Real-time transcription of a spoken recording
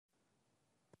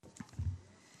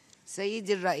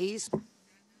سيدي الرئيس.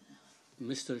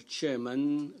 Mr.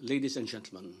 Chairman, ladies and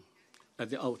gentlemen, at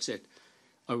the outset,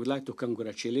 I would like to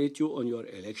congratulate you on your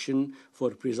election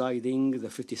for presiding the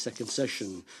 52nd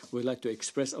session. We'd like to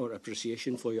express our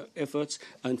appreciation for your efforts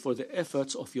and for the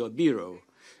efforts of your Bureau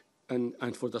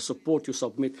and for the support you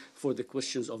submit for the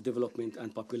questions of development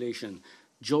and population.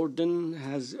 Jordan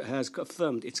has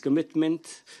confirmed its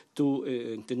commitment to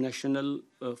international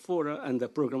fora and the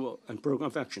program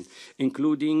of action,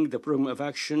 including the program of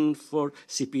action for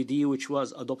CPD, which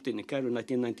was adopted in Cairo in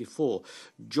 1994.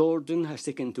 Jordan has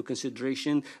taken into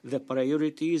consideration the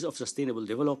priorities of sustainable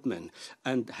development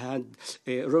and had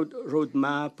a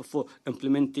roadmap for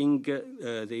implementing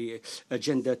the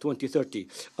Agenda 2030.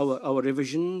 Our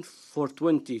revision for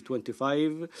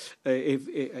 2025,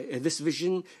 this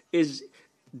vision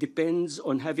depends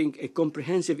on having a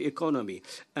comprehensive economy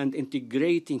and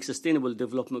integrating sustainable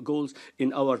development goals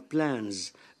in our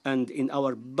plans and in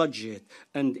our budget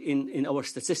and in our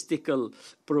statistical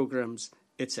programs,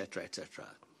 etc., etc.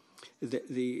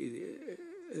 The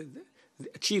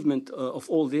achievement of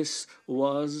all this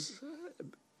was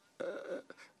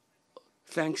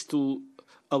thanks to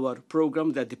our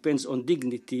program that depends on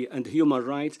dignity and human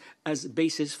rights as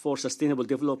basis for sustainable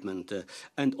development,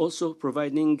 and also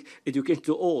providing education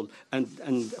to all and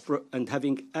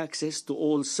having access to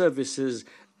all services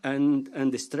and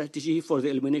the strategy for the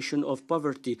elimination of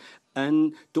poverty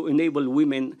and to enable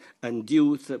women and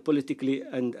youth politically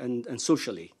and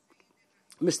socially.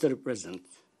 Mr. President,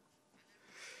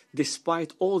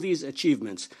 despite all these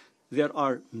achievements, there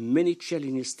are many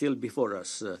challenges still before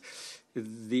us.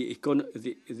 The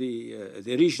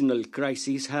regional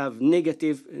crises have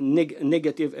negative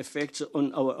effects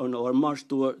on our march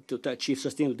to achieve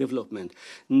sustainable development.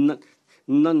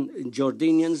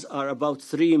 Non-Jordanians are about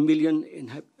 3 million,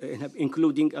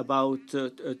 including about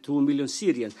 2 million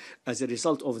Syrians. As a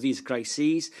result of these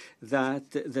crises, the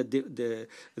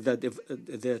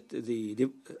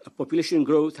population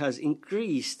growth has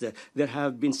increased. There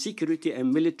have been security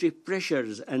and military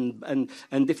pressures and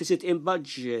deficit in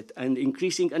budget and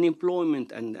increasing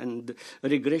unemployment and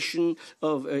regression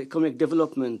of economic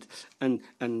development.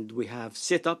 And we have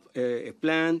set up a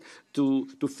plan to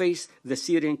face the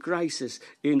Syrian crisis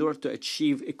in order to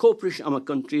achieve a cooperation among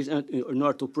countries and in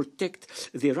order to protect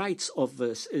the rights of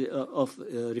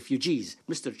refugees.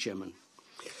 Mr. Chairman,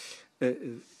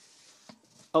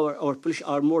 our population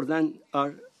are more than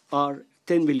are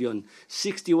 10 million.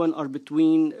 61 are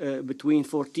between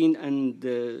 14 and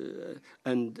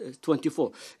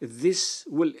 24. This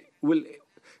will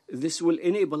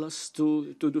enable us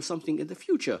to do something in the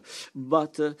future,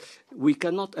 but we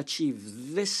cannot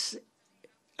achieve this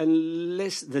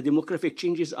unless the demographic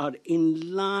changes are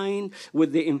in line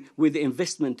with the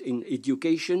investment in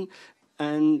education,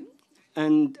 and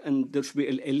there should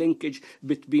be a linkage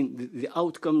between the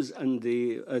outcomes and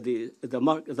the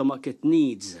market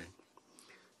needs.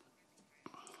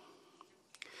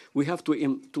 We have to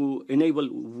enable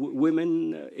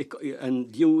women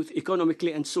and youth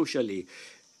economically and socially.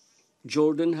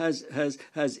 Jordan has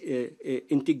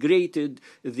integrated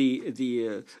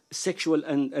the sexual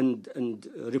and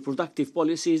reproductive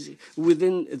policies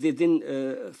within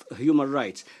human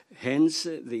rights. Hence,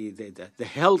 the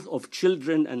health of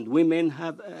children and women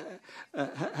have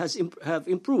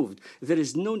improved. There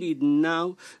is no need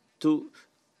now to.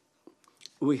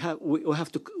 We have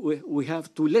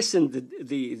to lessen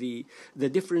the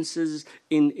differences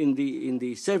in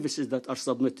the services that are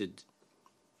submitted.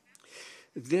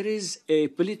 There is a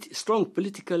strong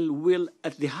political will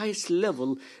at the highest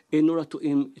level in order to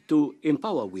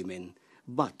empower women.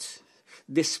 But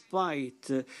despite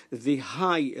the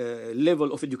high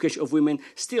level of education of women,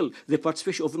 still the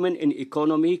participation of women in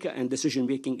economic and decision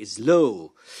making is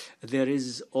low. There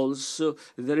is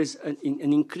an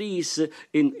increase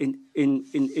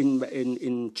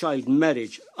in child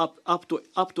marriage up to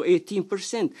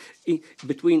 18%.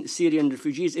 Between Syrian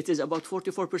refugees, it is about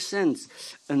 44%,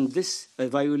 and this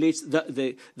violates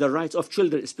the rights of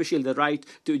children, especially the right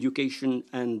to education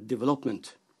and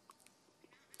development.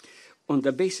 On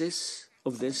the basis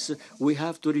of this, we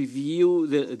have to review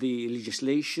the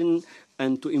legislation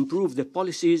and to improve the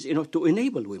policies in order to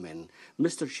enable women.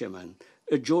 Mr. Chairman,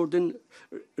 Jordan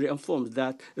reaffirmed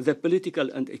that the political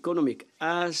and economic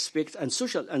aspects and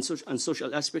social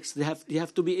aspects they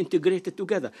have to be integrated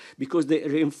together because they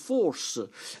reinforce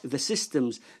the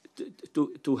systems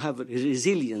to have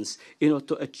resilience in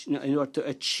order to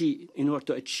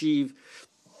achieve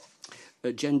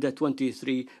Agenda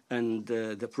 23 and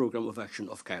the Program of Action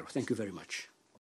of Cairo. Thank you very much.